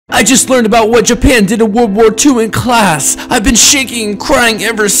I just learned about what Japan did in World War II in class. I've been shaking and crying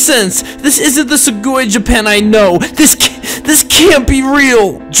ever since. This isn't the Sugoi Japan I know. This can't be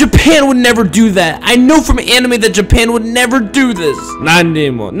real. Japan would never do that. I know from anime that Japan would never do this.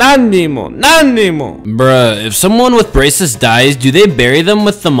 Nanimo. Bruh, if someone with braces dies, do they bury them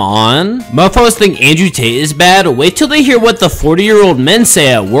with them on? Motherfuckers think Andrew Tate is bad? Wait till they hear what the 40-year-old men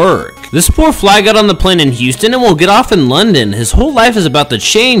say at work. This poor fly got on the plane in Houston and will get off in London. His whole life is about to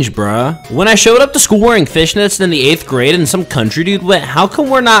change, bruh. When I showed up to school wearing fishnets in the 8th grade and some country dude went, how come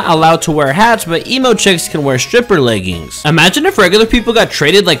we're not allowed to wear hats but emo chicks can wear stripper leggings? Imagine if regular people got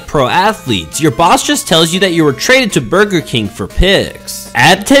traded like pro athletes. Your boss just tells you that you were traded to Burger King for pics.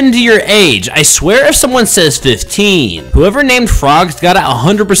 Add 10 to your age. I swear if someone says 15. Whoever named frogs got it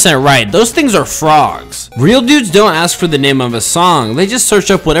 100% right. Those things are frogs. Real dudes don't ask for the name of a song. They just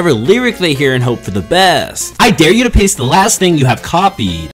search up whatever lyric they hear and hope for the best. I dare you to paste the last thing you have copied.